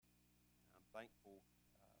thankful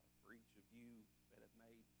for each of you that have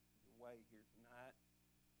made your way here tonight.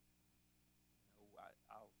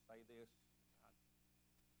 I'll say this, I'm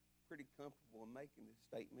pretty comfortable in making this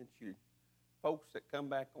statement. Your folks that come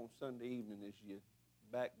back on Sunday evening is your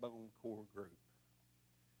backbone core group.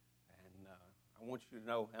 And I want you to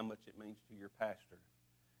know how much it means to your pastor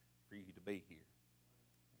for you to be here.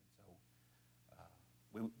 And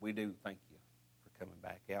so we do thank you for coming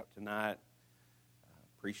back out tonight.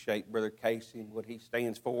 Appreciate Brother Casey and what he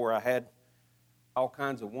stands for. I had all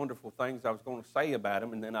kinds of wonderful things I was going to say about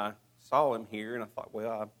him, and then I saw him here, and I thought,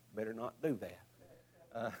 well, I better not do that.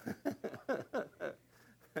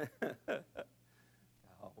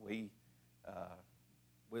 We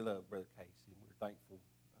love Brother Casey, and we're thankful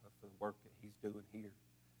for the work that he's doing here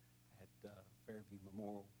at Fairview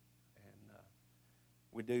Memorial. And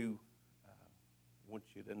we do want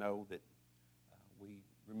you to know that we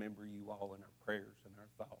remember you all in our prayers and our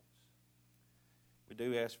thoughts. We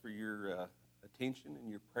do ask for your attention and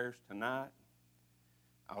your prayers tonight.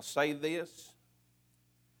 I'll say this.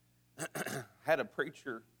 Had a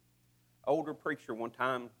preacher, older preacher one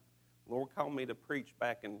time, the Lord called me to preach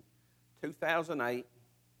back in 2008.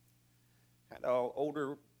 Had an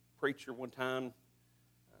older preacher one time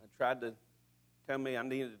tried to tell me I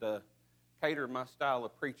needed to cater my style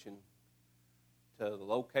of preaching to the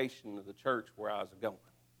location of the church where I was going.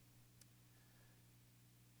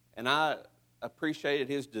 And I appreciated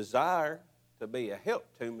his desire to be a help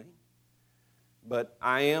to me, but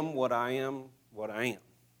I am what I am.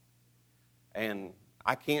 And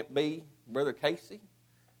I can't be Brother Casey.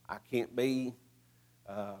 I can't be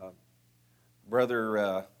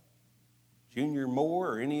Brother Junior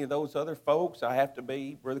Moore or any of those other folks. I have to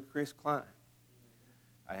be Brother Chris Cline.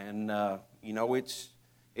 And,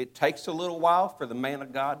 it takes a little while for the man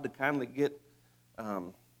of God to kind of get,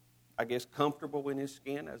 comfortable in his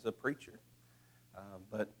skin as a preacher.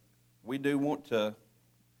 But we do want to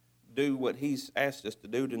do what he's asked us to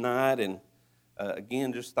do tonight. And,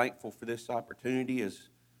 again, just thankful for this opportunity. As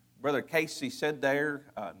Brother Casey said there,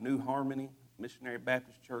 New Harmony Missionary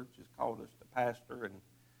Baptist Church has called us to pastor, and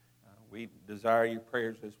we desire your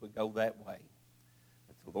prayers as we go that way,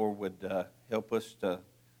 that the Lord would help us to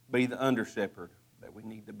be the under-shepherd that we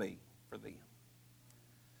need to be for them.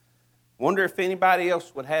 Wonder if anybody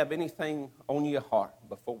else would have anything on your heart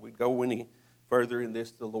before we go any further in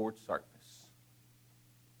the Lord's service.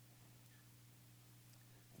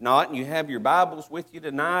 If not, and you have your Bibles with you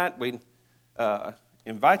tonight, we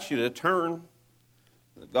invite you to turn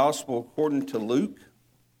the Gospel according to Luke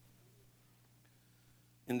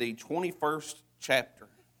in the 21st chapter.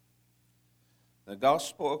 The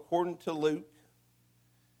Gospel according to Luke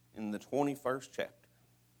in the 21st chapter.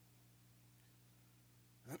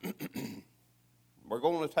 We're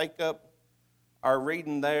going to take up our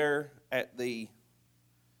reading there at the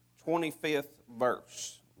 25th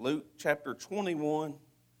verse. Luke chapter 21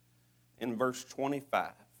 and verse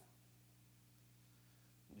 25.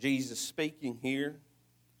 Jesus speaking here.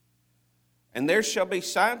 And there shall be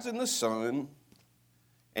signs in the sun,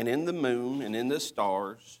 and in the moon, and in the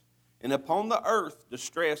stars, and upon the earth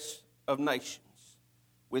distress of nations,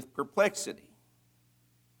 with perplexity,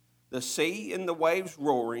 the sea and the waves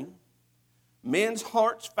roaring, men's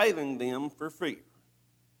hearts failing them for fear,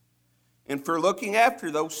 and for looking after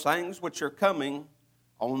those things which are coming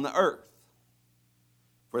on the earth.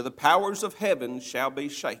 For the powers of heaven shall be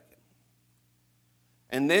shaken.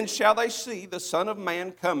 And then shall they see the Son of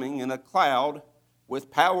Man coming in a cloud with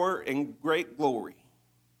power and great glory.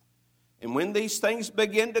 And when these things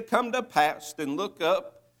begin to come to pass, then look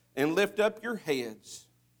up and lift up your heads,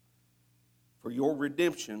 for your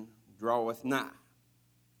redemption draweth nigh.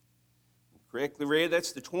 Correctly read,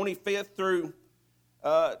 that's the 25th through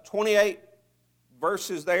 28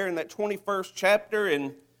 verses there in that 21st chapter.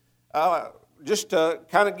 And just to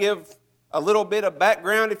kind of give a little bit of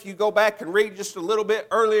background, if you go back and read just a little bit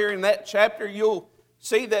earlier in that chapter, you'll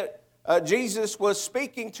see that Jesus was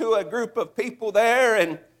speaking to a group of people there,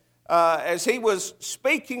 and as he was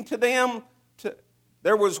speaking to them,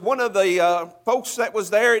 there was one of the folks that was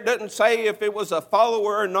there. It doesn't say if it was a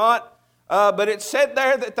follower or not, but it said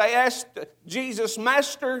there that they asked Jesus,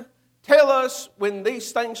 Master, tell us when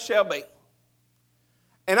these things shall be.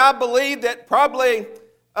 And I believe that probably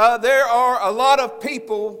there are a lot of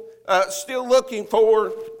people still looking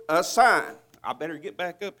for a sign. I better get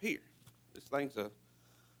back up here. This thing's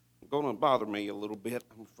going to bother me a little bit,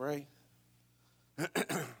 I'm afraid.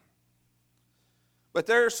 But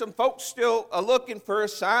there are some folks still looking for a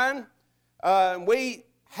sign. We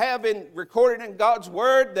have recorded in God's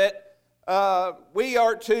Word that we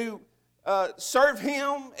are to serve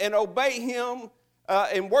Him and obey Him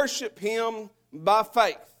and worship Him by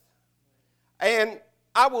faith. And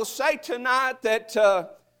I will say tonight that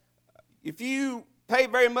if you pay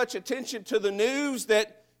very much attention to the news,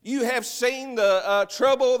 that you have seen the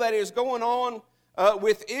trouble that is going on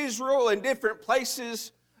with Israel in different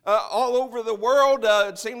places all over the world.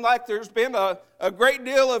 It seems like there's been a great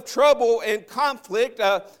deal of trouble and conflict,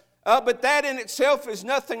 but that in itself is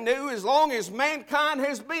nothing new. As long as mankind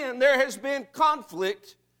has been, there has been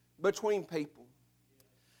conflict between people.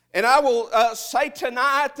 And I will say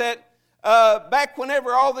tonight that back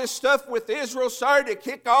whenever all this stuff with Israel started to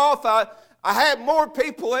kick off, I had more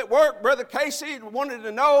people at work, Brother Casey, wanted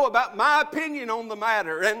to know about my opinion on the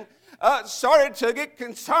matter, and started to get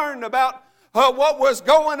concerned about what was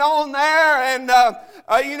going on there. And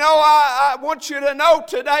I want you to know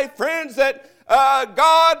today, friends, that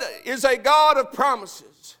God is a God of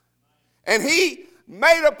promises. And He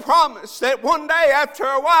made a promise that one day after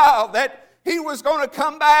a while that He was going to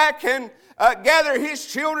come back and gather His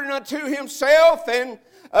children unto Himself, and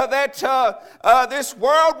that this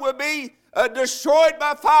world would be destroyed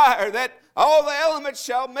by fire, that all the elements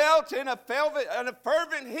shall melt in a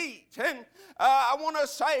fervent heat. And I want to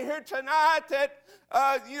say here tonight that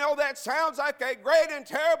that sounds like a great and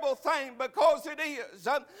terrible thing, because it is.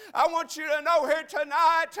 I want you to know here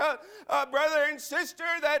tonight, brother and sister,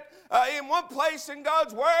 that in one place in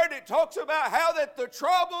God's Word it talks about how that the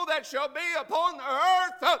trouble that shall be upon the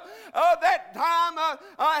earth, that time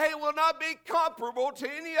it will not be comparable to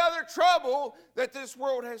any other trouble that this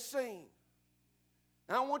world has seen.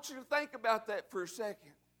 And I want you to think about that for a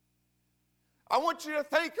second. I want you to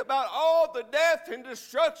think about all the death and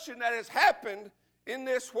destruction that has happened in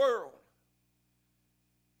this world.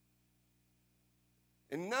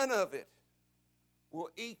 And none of it will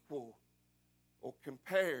equal or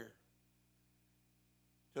compare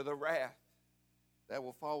to the wrath that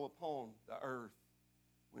will fall upon the earth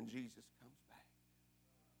when Jesus comes back.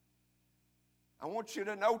 I want you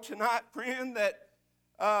to know tonight, friend, that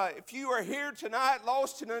if you are here tonight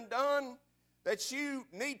lost and undone, that you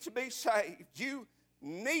need to be saved. You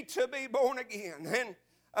need to be born again. And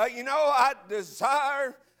I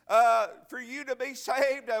desire for you to be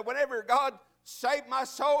saved. Whenever God saved my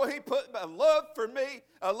soul, He put a love for me,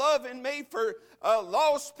 a love in me for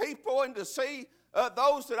lost people, and to see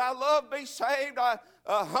those that I love be saved. I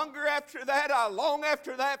hunger after that. I long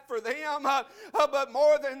after that for them. But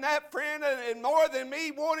more than that, friend, and more than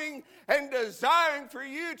me wanting and desiring for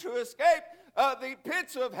you to escape the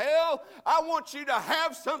pits of hell, I want you to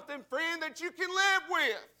have something, friend, that you can live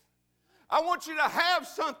with. I want you to have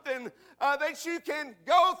something that you can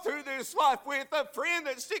go through this life with, a friend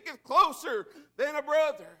that sticketh closer than a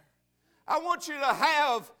brother. I want you to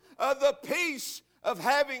have the peace of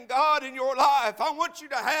having God in your life. I want you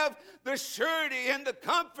to have the surety and the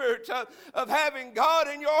comfort of having God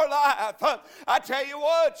in your life. I tell you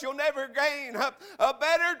what, you'll never gain a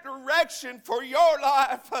better direction for your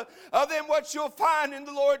life than what you'll find in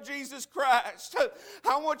the Lord Jesus Christ.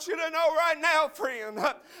 I want you to know right now, friend,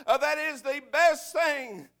 that is the best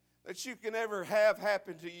thing that you can ever have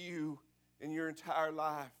happen to you in your entire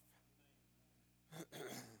life.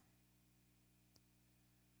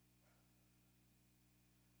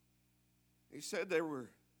 He said there were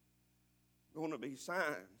going to be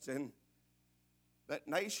signs, and that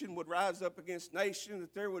nation would rise up against nation,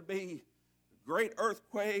 that there would be great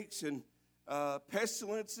earthquakes and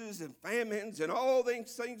pestilences and famines and all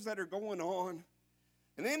these things that are going on.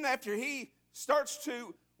 And then after he starts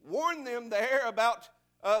to warn them there about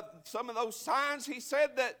some of those signs, he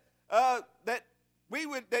said that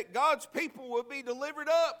God's people would be delivered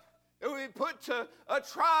up. It would be put to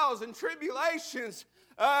trials and tribulations,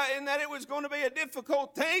 and that it was going to be a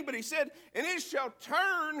difficult thing. But he said, and it shall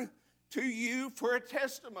turn to you for a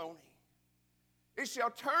testimony. It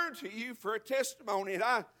shall turn to you for a testimony. And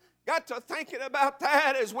I got to thinking about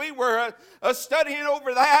that as we were studying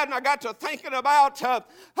over that, and I got to thinking about,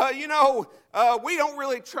 we don't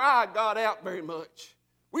really try God out very much.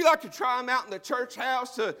 We like to try Him out in the church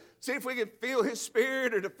house to see if we can feel His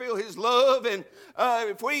Spirit or to feel His love. And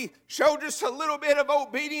if we show just a little bit of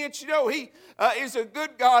obedience, He is a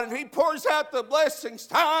good God, and He pours out the blessings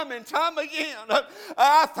time and time again.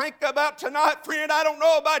 I think about tonight, friend, I don't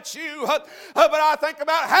know about you, but I think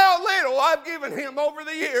about how little I've given Him over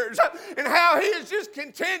the years, and how He has just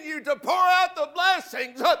continued to pour out the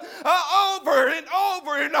blessings over and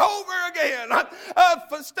over and over again.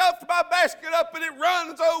 Stuffed my basket up and it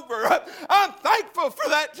runs over. I'm thankful for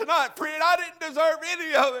that tonight, friend. I didn't deserve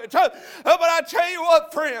any of it. But I tell you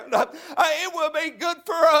what, friend, it will be good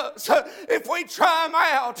for us if we try them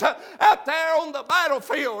out there on the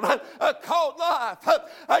battlefield called life.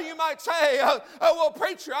 You might say, well,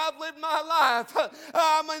 preacher, I've lived my life.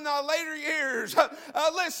 I'm in the later years.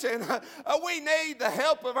 Listen, we need the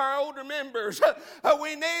help of our older members.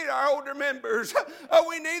 We need our older members.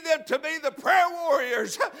 We need them to be the prayer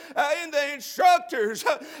warriors and the instructors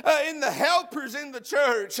and the helpers in the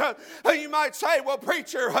church. You might say, well,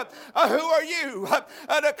 preacher, who are you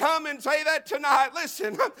to come and say that tonight?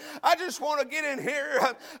 Listen, I just want to get in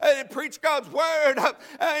here and preach God's word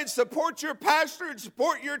and support your pastor and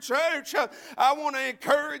support your church. I want to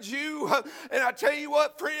encourage you. And I tell you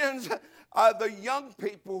what, friends, the young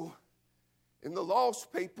people and the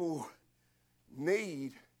lost people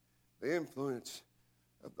need the influence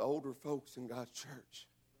of the older folks in God's church.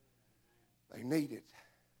 They need it.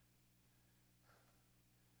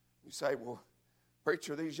 You say, well,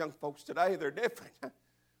 preacher, these young folks today, they're different.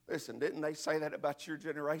 Listen, didn't they say that about your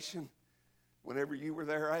generation whenever you were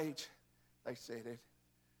their age? They said it.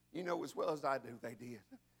 You know as well as I do they did.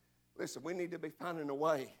 Listen, we need to be finding a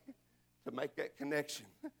way to make that connection,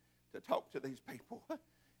 to talk to these people.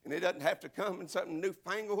 And it doesn't have to come in something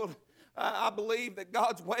newfangled. I believe that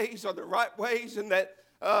God's ways are the right ways and that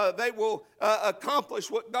they will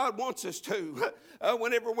accomplish what God wants us to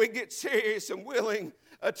whenever we get serious and willing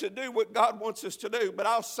to do what God wants us to do. But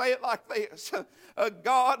I'll say it like this.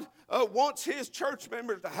 God wants his church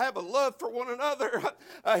members to have a love for one another.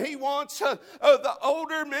 He wants the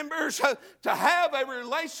older members to have a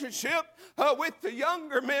relationship with the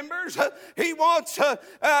younger members. He wants,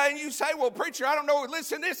 and you say, well, preacher, I don't know.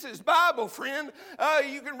 Listen, this is Bible, friend.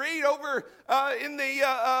 You can read over in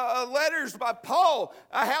the letters by Paul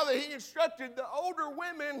how that he instructed the older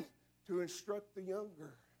women to instruct the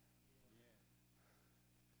younger.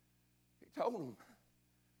 He told them,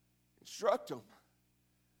 instruct them.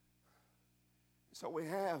 So we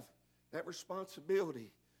have that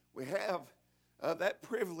responsibility. We have that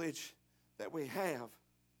privilege that we have,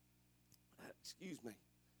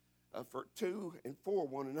 for to and for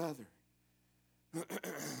one another.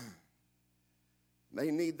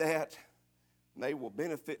 They need that. And they will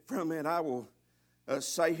benefit from it. I will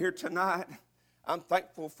say here tonight, I'm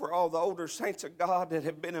thankful for all the older saints of God that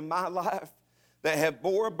have been in my life, that have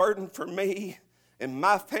bore a burden for me and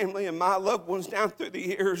my family and my loved ones down through the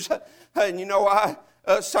years. And, I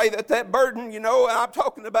say that burden, I'm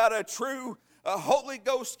talking about a true Holy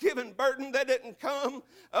Ghost given burden that didn't come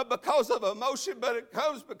because of emotion, but it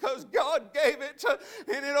comes because God gave it,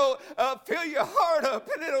 and it'll fill your heart up,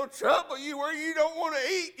 and it'll trouble you where you don't want to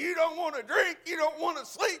eat, you don't want to drink, you don't want to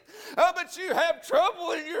sleep, but you have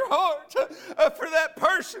trouble in your heart for that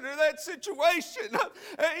person or that situation.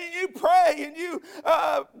 And you pray, and you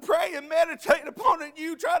pray and meditate upon it.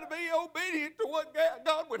 You try to be obedient to what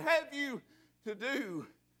God would have you to do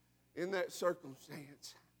in that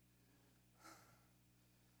circumstance.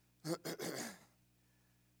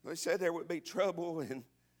 They said there would be trouble, and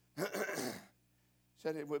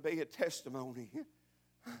said it would be a testimony.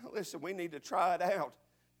 Listen, we need to try it out.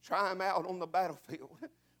 Try them out on the battlefield.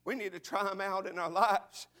 We need to try them out in our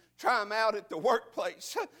lives. Try them out at the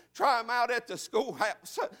workplace. Try them out at the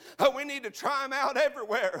schoolhouse. We need to try them out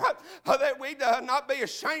everywhere. That we not be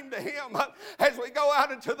ashamed of him as we go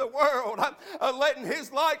out into the world, letting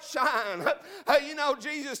his light shine.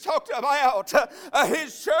 Jesus talked about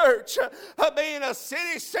his church being a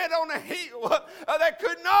city set on a hill that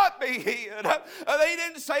could not be hid. He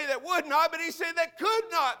didn't say that would not, but he said that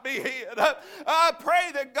could not be hid. I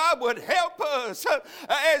pray that God would help us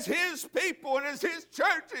as his people and as his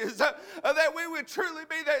churches, that we would truly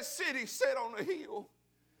be that city set on a hill.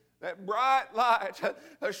 That bright light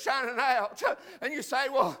shining out. And you say,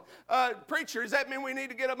 well, preacher, does that mean we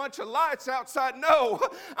need to get a bunch of lights outside? No,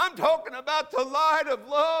 I'm talking about the light of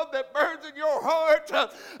love that burns in your heart.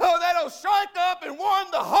 That'll strike up and warm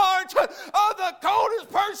the heart of the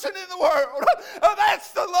coldest person in the world.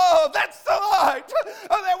 That's the love, that's the light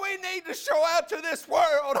that we need to show out to this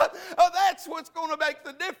world. That's what's going to make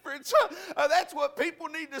the difference. That's what people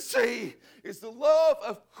need to see, is the love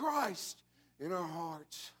of Christ in our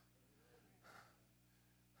hearts.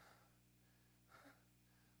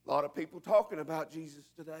 A lot of people talking about Jesus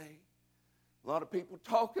today. A lot of people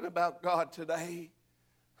talking about God today.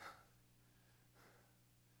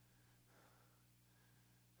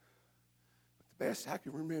 But the best I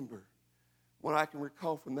can remember, what I can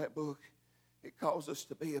recall from that book, it calls us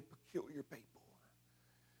to be a peculiar people.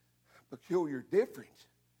 Peculiar, different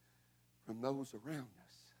from those around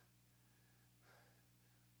us.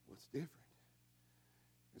 What's different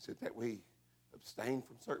is that we abstain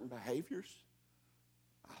from certain behaviors?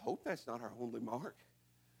 I hope that's not our only mark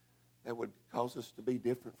that would cause us to be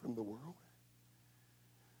different from the world.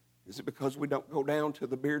 Is it because we don't go down to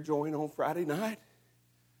the beer joint on Friday night?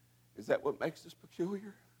 Is that what makes us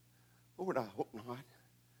peculiar? Lord, I hope not.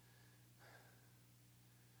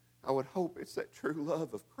 I would hope it's that true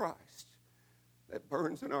love of Christ that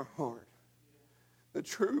burns in our heart. The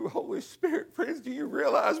true Holy Spirit. Friends, do you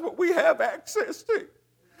realize what we have access to?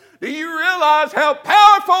 Do you realize how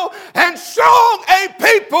powerful and strong a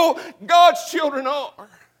people God's children are?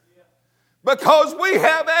 Because we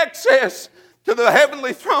have access to the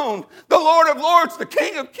heavenly throne, the Lord of Lords, the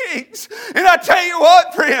King of Kings. And I tell you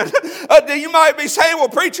what, friend, you might be saying, well,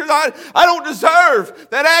 preacher, I don't deserve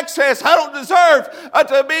that access. I don't deserve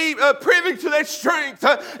to be privy to that strength.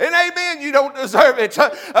 And amen, you don't deserve it.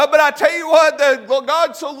 But I tell you what,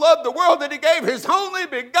 God so loved the world that he gave his only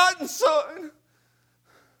begotten Son.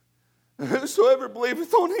 And whosoever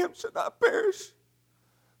believeth on him should not perish.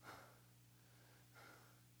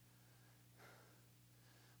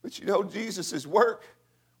 But you know, Jesus' work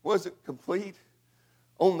wasn't complete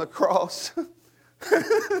on the cross.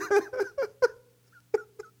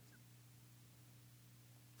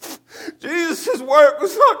 Jesus' work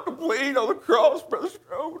was not complete on the cross, Brother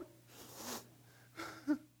Strode.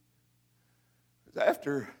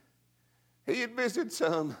 After he had visited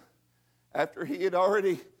some, after he had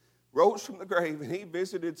already rose from the grave, and he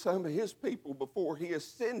visited some of his people before he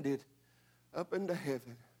ascended up into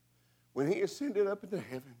heaven. When he ascended up into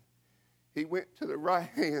heaven, he went to the right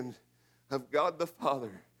hand of God the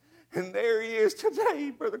Father. And there he is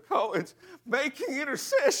today, Brother Collins, making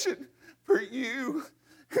intercession for you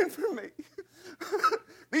and for me.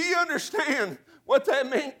 Do you understand what that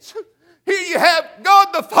means? Here you have God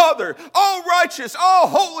the Father, all righteous, all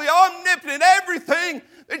holy, omnipotent, everything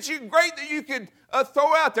that you could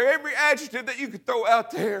throw out there, every adjective that you could throw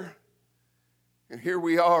out there. And here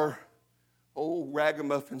we are, old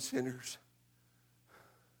ragamuffin sinners.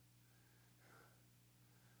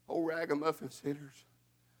 Old ragamuffin sinners.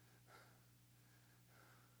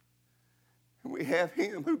 And we have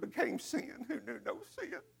him who became sin, who knew no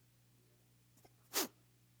sin.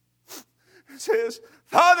 It says,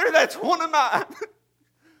 Father, that's one of mine.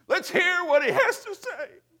 Let's hear what he has to say.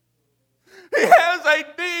 He has a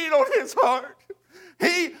need on his heart.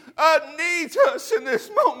 He needs us in this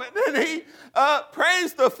moment, and he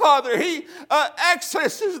prays the Father. He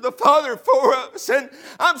accesses the Father for us, and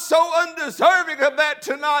I'm so undeserving of that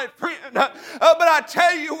tonight, friend. But I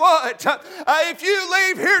tell you what, if you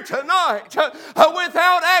leave here tonight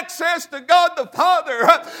without access to God the Father,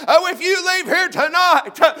 if you leave here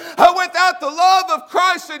tonight without the love of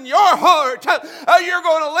Christ in your heart, you're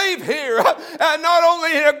going to leave here not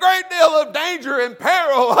only in a great deal of danger and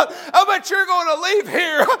peril, but you're going to leave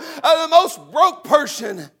here the most broke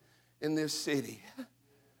person in this city.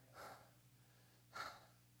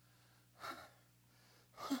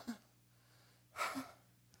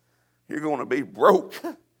 You're going to be broke.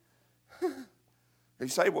 You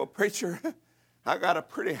say, well, preacher, I got a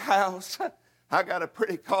pretty house. I got a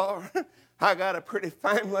pretty car. I got a pretty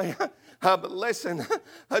family. But listen,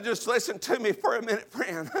 just listen to me for a minute,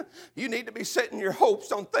 friend. You need to be setting your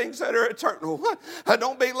hopes on things that are eternal.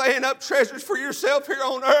 Don't be laying up treasures for yourself here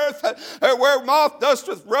on earth where moth dust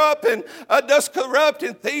doth corrupt and dust corrupt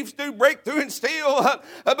and thieves do break through and steal.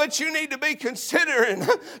 But you need to be considering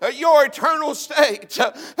your eternal state.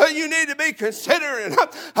 You need to be considering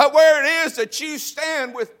where it is that you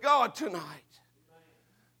stand with God tonight.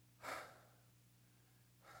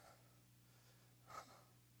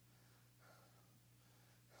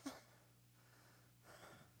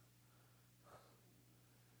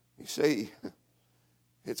 You see,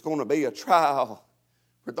 it's going to be a trial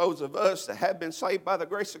for those of us that have been saved by the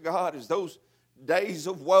grace of God as those days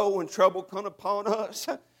of woe and trouble come upon us.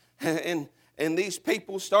 And these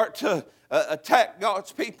people start to attack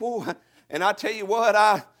God's people. And I tell you what,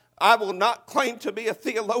 I will not claim to be a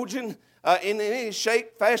theologian in any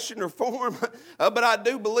shape, fashion, or form. But I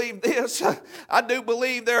do believe this. I do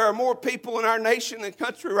believe there are more people in our nation and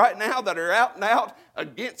country right now that are out and out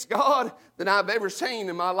against God than I've ever seen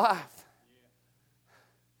in my life.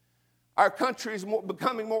 Our country is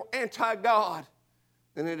becoming more anti-God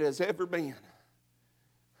than it has ever been.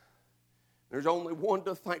 There's only one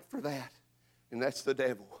to thank for that, and that's the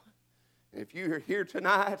devil. And if you're here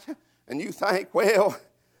tonight and you think, well,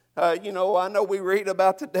 I know we read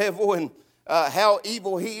about the devil and how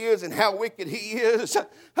evil he is and how wicked he is.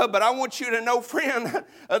 But I want you to know, friend,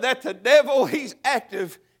 that the devil, he's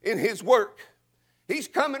active in his work. He's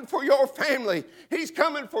coming for your family. He's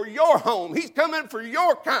coming for your home. He's coming for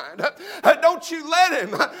your kind. Don't you let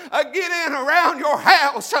him get in around your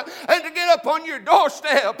house and to get up on your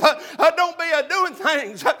doorstep. Don't be doing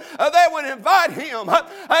things that would invite him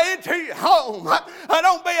into your home.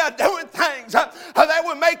 Don't be doing things that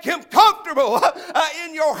would make him comfortable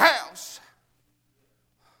in your house.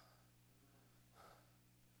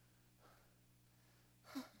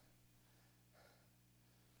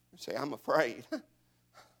 You say, I'm afraid.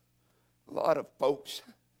 A lot of folks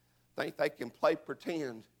think they can play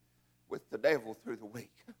pretend with the devil through the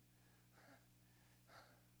week.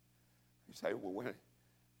 You say, well,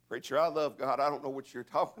 preacher, I love God. I don't know what you're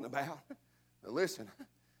talking about. Now listen,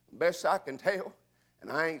 the best I can tell, and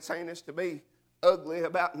I ain't saying this to be ugly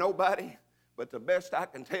about nobody, but the best I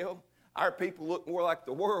can tell, our people look more like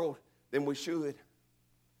the world than we should.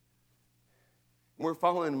 We're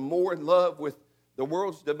falling more in love with the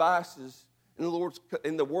world's devices and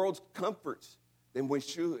the world's comforts than we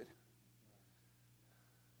should.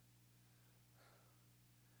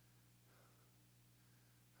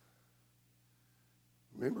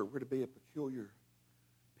 Remember, we're to be a peculiar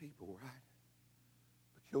people, right?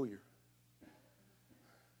 Peculiar.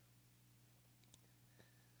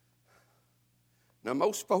 Now,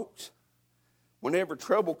 most folks, whenever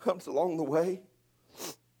trouble comes along the way,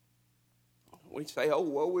 we say, oh,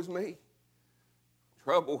 woe is me.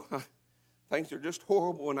 Trouble, things are just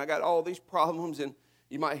horrible, and I got all these problems, and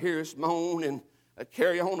you might hear us moan and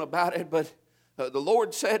carry on about it, but the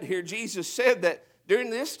Lord said here, Jesus said that during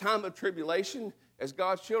this time of tribulation, as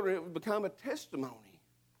God's children, it would become a testimony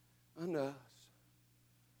unto us.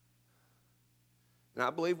 And I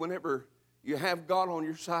believe whenever you have God on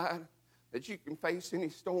your side, that you can face any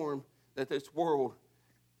storm that this world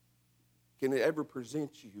can ever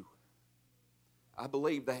present you. I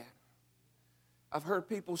believe that. I've heard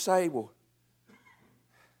people say, well,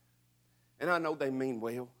 and I know they mean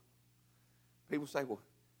well. People say, well,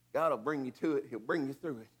 God will bring you to it. He'll bring you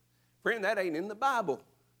through it. Friend, that ain't in the Bible.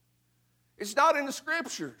 It's not in the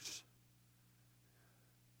Scriptures.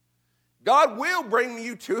 God will bring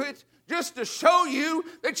you to it just to show you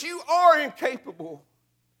that you are incapable.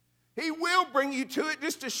 He will bring you to it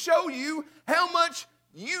just to show you how much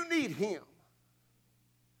you need Him.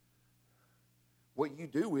 What you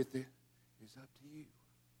do with it is up to you.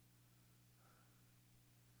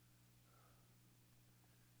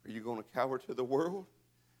 Are you going to cower to the world?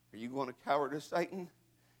 Are you going to cower to Satan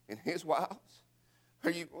and his wiles? Are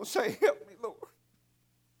you going to say, help me, Lord?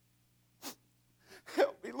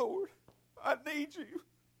 Help me, Lord. I need you.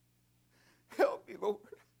 Help me, Lord.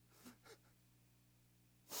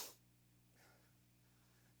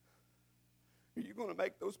 Are you going to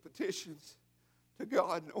make those petitions to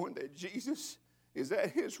God knowing that Jesus is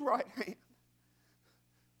at His right hand,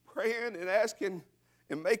 praying and asking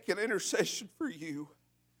and making intercession for you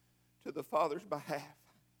to the Father's behalf?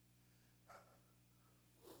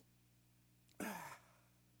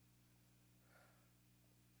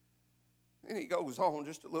 And he goes on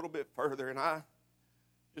just a little bit further, and I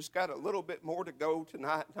just got a little bit more to go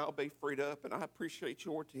tonight, and I'll be freed up, and I appreciate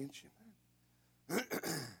your attention. It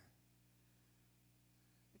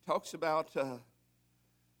talks about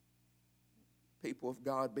people of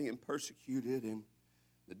God being persecuted and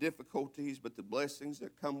the difficulties, but the blessings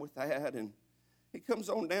that come with that. And he comes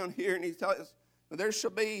on down here, and he tells, there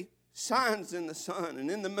shall be signs in the sun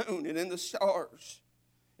and in the moon and in the stars,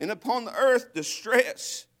 and upon the earth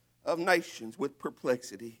distress of nations with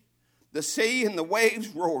perplexity, the sea and the waves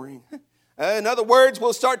roaring. In other words,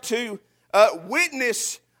 we'll start to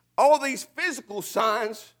witness all these physical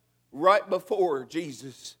signs right before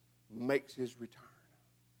Jesus makes His return.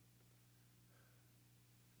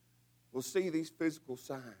 We'll see these physical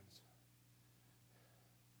signs.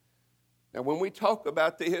 Now, when we talk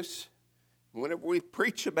about this, whenever we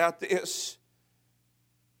preach about this,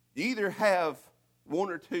 you either have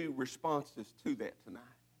one or two responses to that tonight.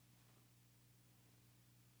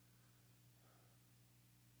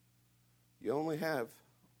 You only have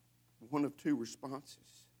one of two responses.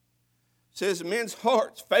 It says, men's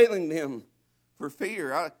hearts failing them for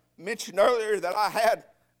fear. I mentioned earlier that I had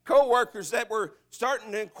co-workers that were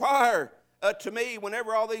starting to inquire to me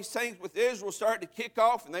whenever all these things with Israel started to kick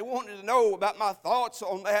off, and they wanted to know about my thoughts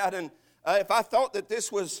on that, and if I thought that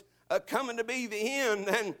this was coming to be the end.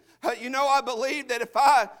 And I believe that if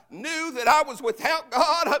I knew that I was without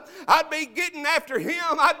God, I'd be getting after Him.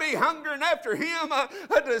 I'd be hungering after Him,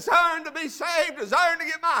 desiring to be saved, desiring to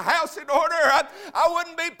get my house in order. I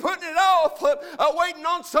wouldn't be putting it off, waiting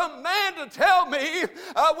on some man to tell me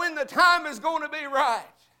when the time is going to be right.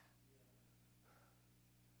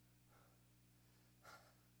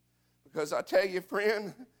 Because I tell you,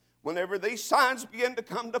 friend, whenever these signs begin to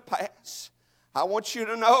come to pass, I want you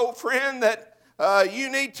to know, friend, that you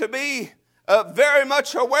need to be very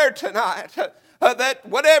much aware tonight that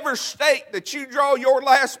whatever state that you draw your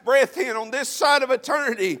last breath in on this side of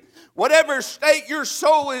eternity, whatever state your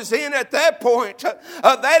soul is in at that point,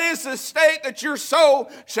 that is the state that your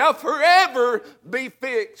soul shall forever be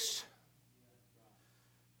fixed.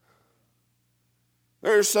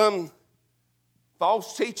 There's some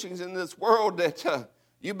false teachings in this world that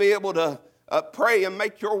you be able to pray and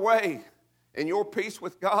make your way in your peace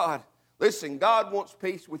with God. Listen, God wants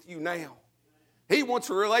peace with you now. He wants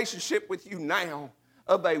a relationship with you now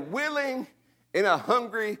of a willing and a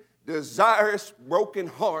hungry, desirous, broken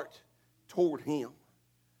heart toward Him.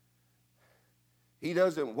 He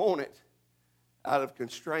doesn't want it out of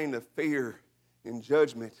constraint of fear and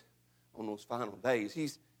judgment on those final days.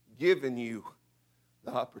 He's given you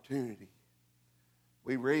the opportunity.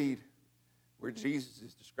 We read where Jesus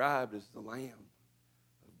is described as the Lamb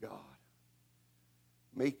of God,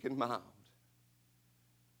 meek and mild,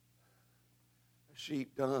 a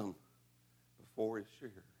sheep dumb before his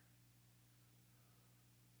shearer.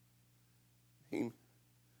 He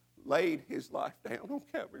laid his life down on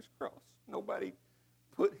Calvary's cross. Nobody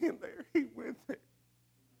put him there. He went there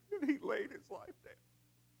and he laid his life down.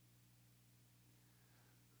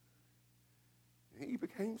 And he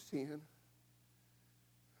became sin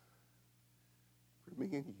for me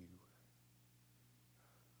and you.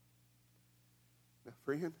 Now,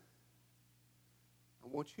 friend, I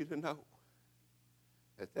want you to know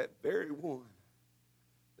that that very one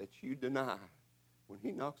that you deny, when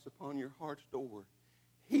he knocks upon your heart's door,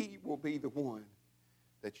 he will be the one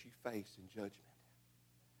that you face in judgment.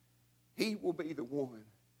 He will be the one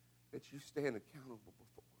that you stand accountable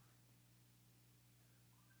before.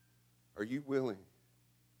 Are you willing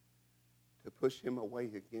to push him away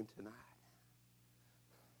again tonight?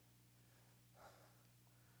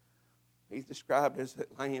 He's described as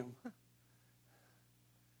that lamb.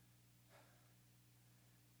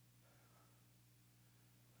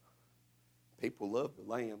 People love the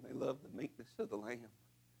lamb. They love the meekness of the lamb.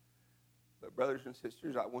 But brothers and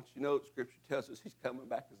sisters, I want you to know that Scripture tells us he's coming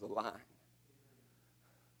back as a lion.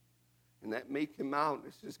 And that meek and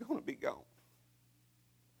mildness is going to be gone.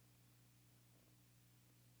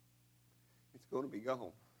 It's going to be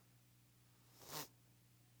gone.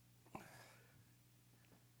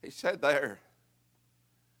 He said there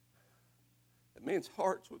that men's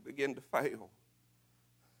hearts would begin to fail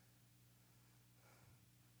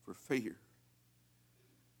for fear.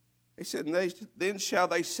 He said, then shall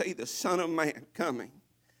they see the Son of Man coming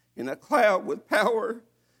in a cloud with power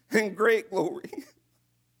and great glory.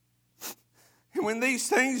 And when these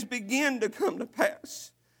things begin to come to pass,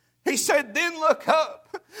 he said, then look up.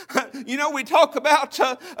 You know, we talk about,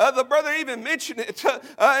 the brother even mentioned it,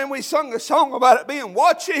 and we sung a song about it being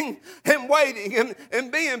watching and waiting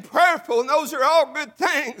and being prayerful, and those are all good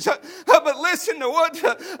things. But listen to what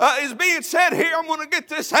is being said here. I'm going to get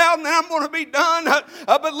this out, and then I'm going to be done.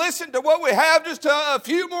 But listen to what we have, just a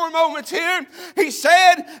few more moments here. He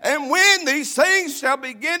said, and when these things shall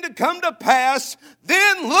begin to come to pass,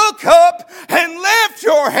 then look up and lift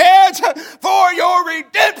your heads, for your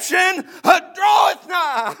redemption draweth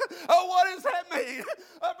nigh. What does that mean?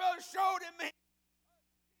 Brother showed it me.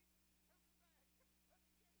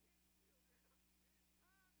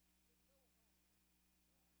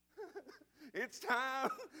 It's time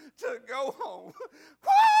to go home. Woo!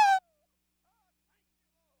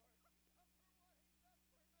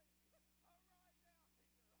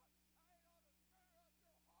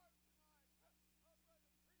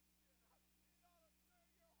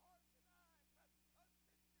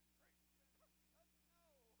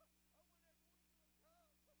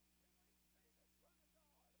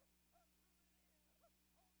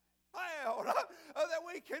 That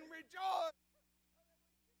we can rejoice.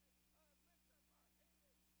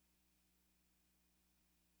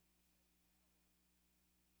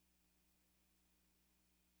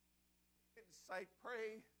 And say,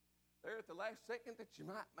 pray there at the last second that you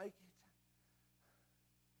might make it.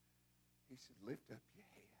 He said, lift up your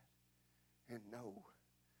head and know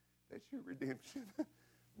that your redemption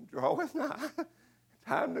draweth nigh.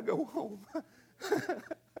 Time to go home.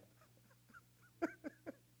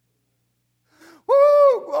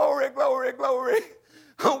 Woo! Glory, glory, glory.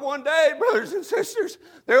 One day, brothers and sisters,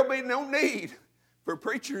 there'll be no need for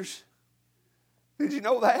preachers. Did you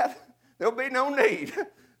know that? There'll be no need.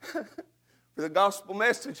 For the gospel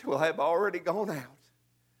message will have already gone out.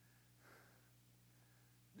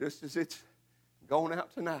 Just as it's gone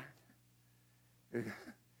out tonight. You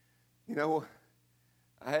know,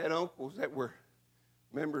 I had uncles that were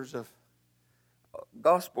members of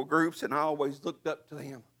gospel groups, and I always looked up to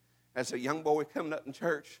them. As a young boy coming up in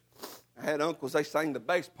church, I had uncles, they sang the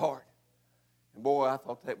bass part. And boy, I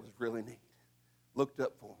thought that was really neat. Looked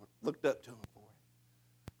up to them for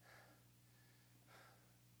it.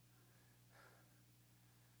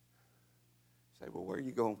 Say, well, where are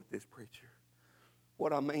you going with this, preacher?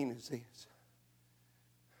 What I mean is this.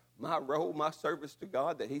 My role, my service to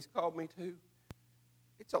God that He's called me to,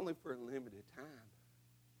 it's only for a limited time.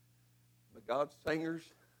 But God's singers,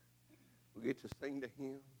 we get to sing to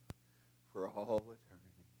Him for all eternity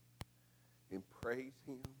and praise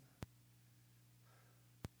Him.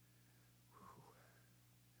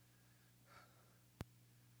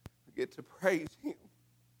 We get to praise Him.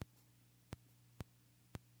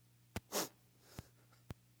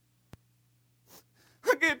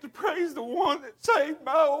 I get to praise the one that saved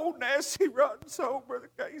my old nasty rotten soul, Brother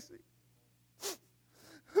Casey.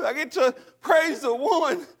 I get to praise the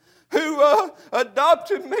one who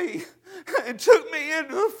adopted me and took me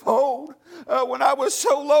into the fold when I was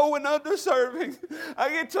so low and undeserving. I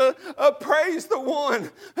get to praise the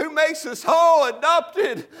one who makes us all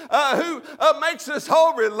adopted, who makes us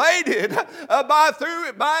all related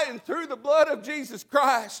by and through the blood of Jesus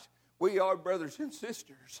Christ. We are brothers and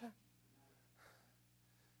sisters.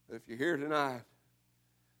 If you're here tonight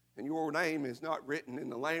and your name is not written in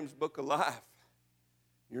the Lamb's Book of Life,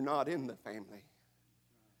 you're not in the family.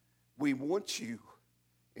 We want you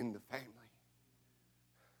in the family.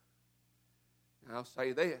 And I'll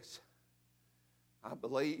say this. I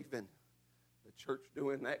believe in the church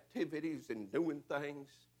doing activities and doing things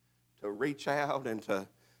to reach out and to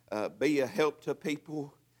be a help to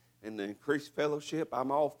people and to increase fellowship.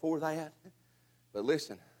 I'm all for that. But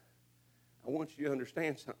listen, I want you to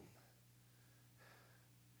understand something.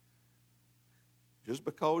 Just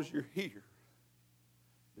because you're here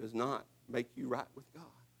does not make you right with God.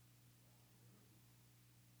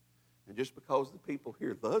 And just because the people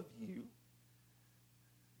here love you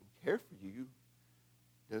and care for you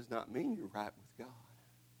does not mean you're right with God.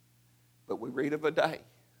 But we read of a day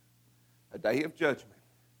of judgment.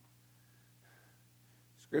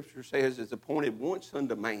 Scripture says it's appointed once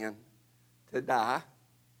unto man to die,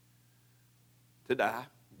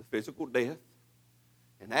 the physical death,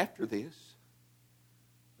 and after this,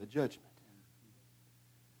 the judgment.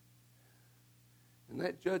 And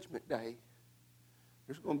that judgment day,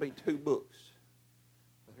 there's going to be two books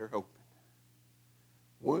that are open.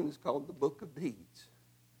 One is called the Book of Deeds,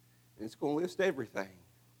 and it's going to list everything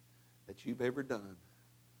that you've ever done,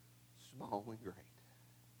 small and great,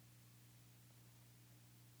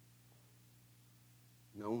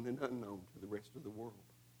 known and unknown to the rest of the world.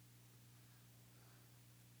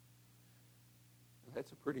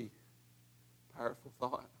 That's a pretty powerful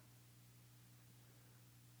thought.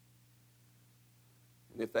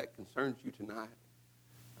 And if that concerns you tonight,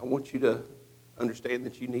 I want you to understand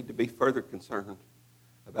that you need to be further concerned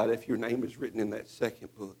about if your name is written in that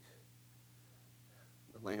second book,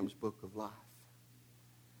 the Lamb's Book of Life,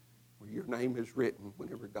 where your name is written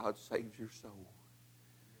whenever God saves your soul.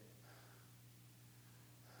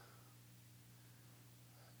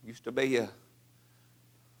 Used to be a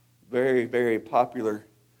very, very popular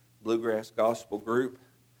bluegrass gospel group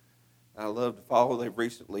I love to follow. They've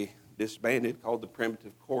recently disbanded, called the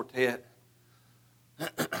Primitive Quartet. And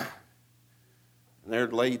their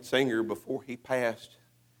lead singer, before he passed,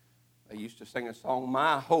 they used to sing a song,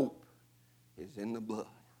 "My hope is in the blood."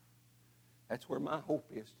 That's where my hope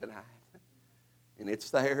is tonight. And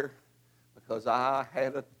it's there because I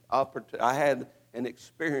had an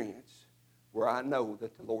experience where I know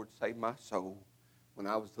that the Lord saved my soul when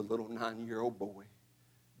I was the little 9-year-old boy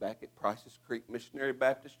back at Price's Creek Missionary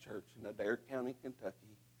Baptist Church in Adair County,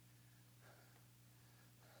 Kentucky.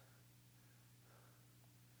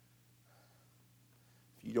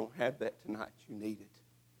 If you don't have that tonight, you need it.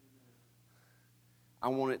 I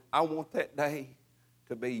want that day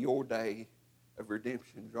to be your day of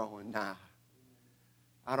redemption drawing nigh.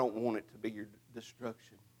 I don't want it to be your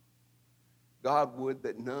destruction. God would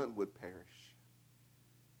that none would perish.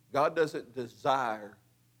 God doesn't desire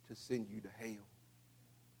to send you to hell.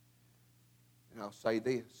 And I'll say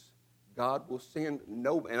this. God will send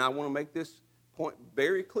no, and I want to make this point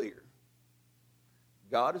very clear.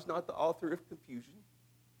 God is not the author of confusion.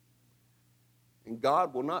 And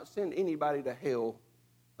God will not send anybody to hell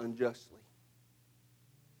unjustly,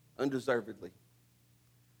 undeservedly.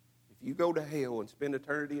 If you go to hell and spend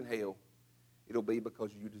eternity in hell, it'll be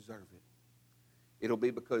because you deserve it. It'll be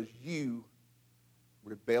because you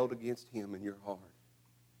rebelled against Him in your heart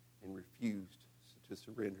and refused to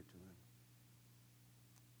surrender to Him.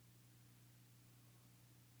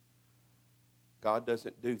 God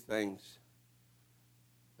doesn't do things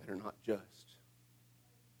are not just.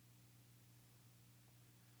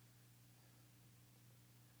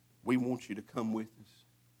 We want you to come with us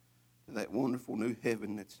to that wonderful new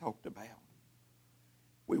heaven that's talked about.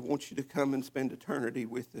 We want you to come and spend eternity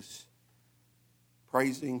with us,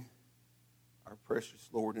 praising our precious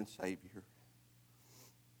Lord and Savior.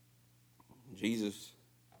 Jesus,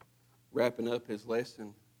 wrapping up his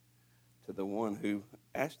lesson to the one who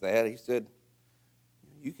asked that, he said,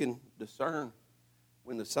 you can discern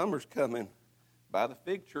when the summer's coming by the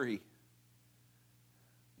fig tree.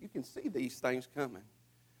 You can see these things coming.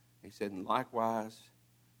 He said, and likewise,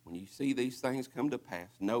 when you see these things come to pass,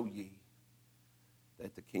 know ye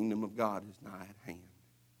that the kingdom of God is nigh at hand.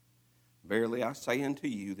 Verily I say unto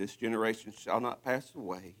you, this generation shall not pass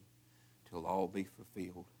away till all be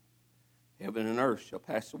fulfilled. Heaven and earth shall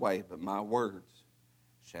pass away, but my words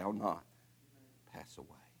shall not pass away.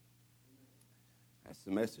 That's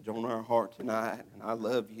the message on our heart tonight, and I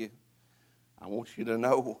love you. I want you to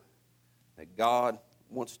know that God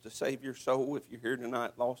wants to save your soul if you're here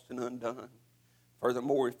tonight lost and undone.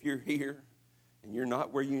 Furthermore, if you're here and you're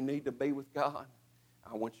not where you need to be with God,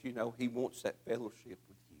 I want you to know He wants that fellowship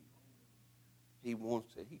with you. He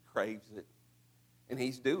wants it. He craves it. And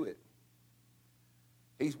He's due it.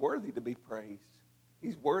 He's worthy to be praised.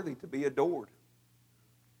 He's worthy to be adored.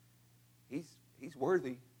 He's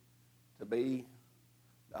worthy to be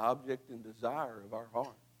the object and desire of our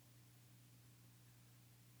heart.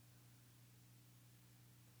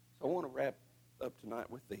 So I want to wrap up tonight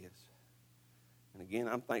with this. And again,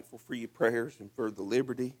 I'm thankful for your prayers and for the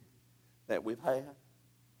liberty that we've had.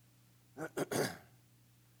 If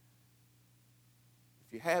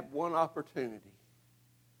you had one opportunity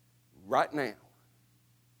right now,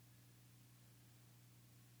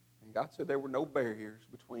 and God said there were no barriers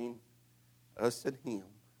between us and Him,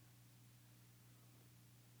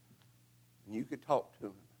 and you could talk to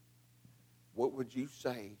Him, what would you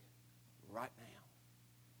say right now?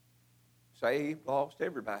 Saved, lost,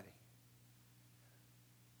 everybody.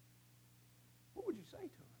 What would you say to Him?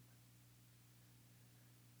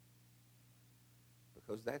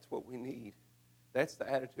 Because that's what we need. That's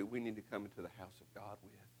the attitude we need to come into the house of God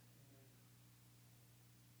with.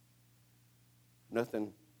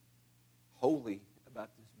 Nothing holy about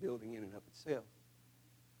this building in and of itself,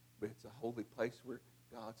 but it's a holy place where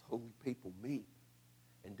God's holy people meet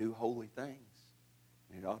and do holy things.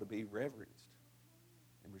 And it ought to be reverenced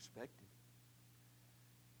and respected.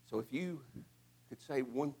 So if you could say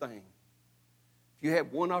one thing, if you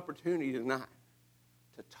had one opportunity tonight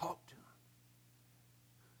to talk to Him,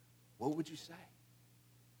 what would you say?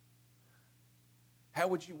 How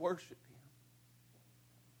would you worship Him?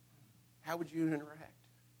 How would you interact?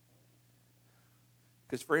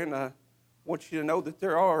 Because, friend, I want you to know that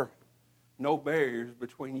there are no barriers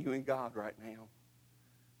between you and God right now,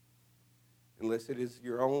 unless it is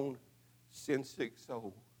your own sin-sick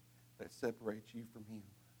soul that separates you from Him.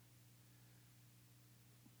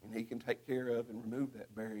 And He can take care of and remove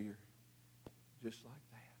that barrier just like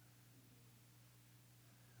that.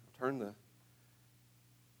 I'll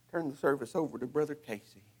turn the service over to Brother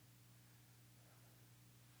Casey.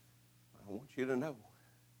 I want you to know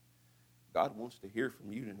God wants to hear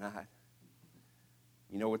from you tonight.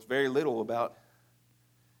 You know, it's very little about,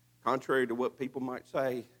 contrary to what people might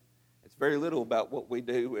say, it's very little about what we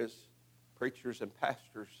do as preachers and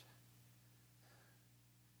pastors.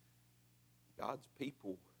 God's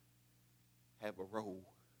people have a role,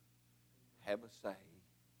 have a say,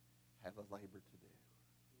 have a labor to do.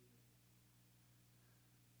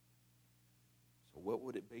 So what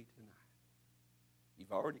would it be tonight?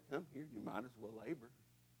 You've already come here. You might as well labor,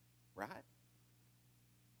 right?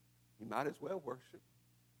 You might as well worship.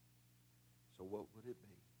 So what would it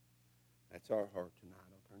be? That's our heart tonight.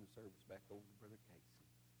 I'll turn the service back over to Brother Casey.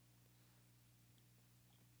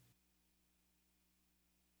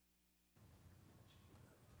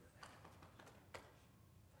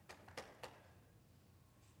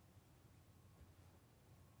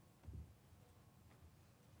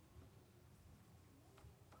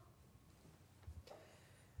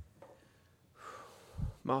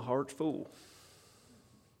 My heart's full.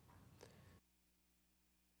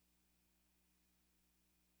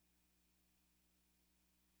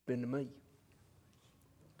 Been to me.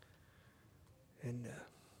 And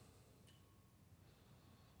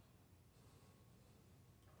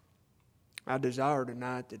I desire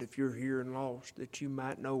tonight that if you're here and lost, that you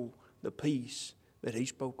might know the peace that He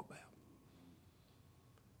spoke about.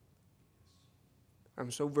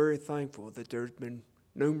 I'm so very thankful that there's been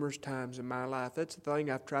numerous times in my life. That's the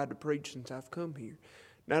thing I've tried to preach since I've come here.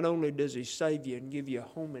 Not only does He save you and give you a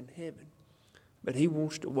home in heaven, but He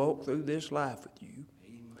wants to walk through this life with you.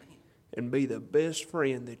 and be the best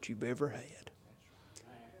friend that you've ever had.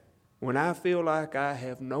 When I feel like I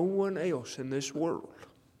have no one else in this world,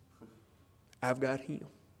 I've got Him.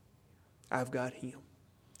 I've got Him.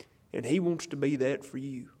 And He wants to be that for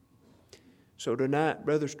you. So tonight,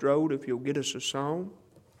 Brother Strode, if you'll get us a song,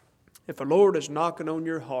 if the Lord is knocking on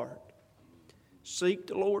your heart, seek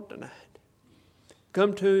the Lord tonight.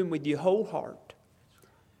 Come to Him with your whole heart.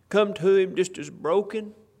 Come to Him just as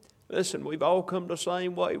broken. Listen, we've all come the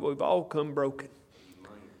same way. We've all come broken.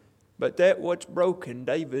 But that what's broken,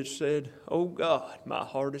 David said, "Oh God, my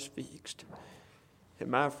heart is fixed." And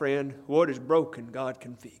my friend, what is broken, God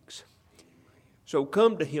can fix. So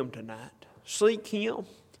come to Him tonight. Seek Him.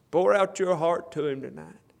 Pour out your heart to Him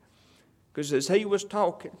tonight. Because as He was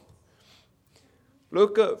talking,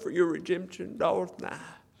 look up, for your redemption draweth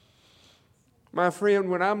nigh. My friend,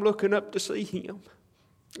 when I'm looking up to see Him,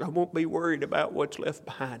 I won't be worried about what's left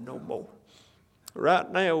behind no more. Right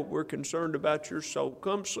now, we're concerned about your soul.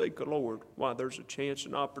 Come seek the Lord while there's a chance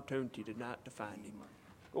and opportunity tonight to find Him.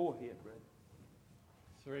 Go ahead, brother.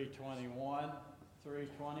 321.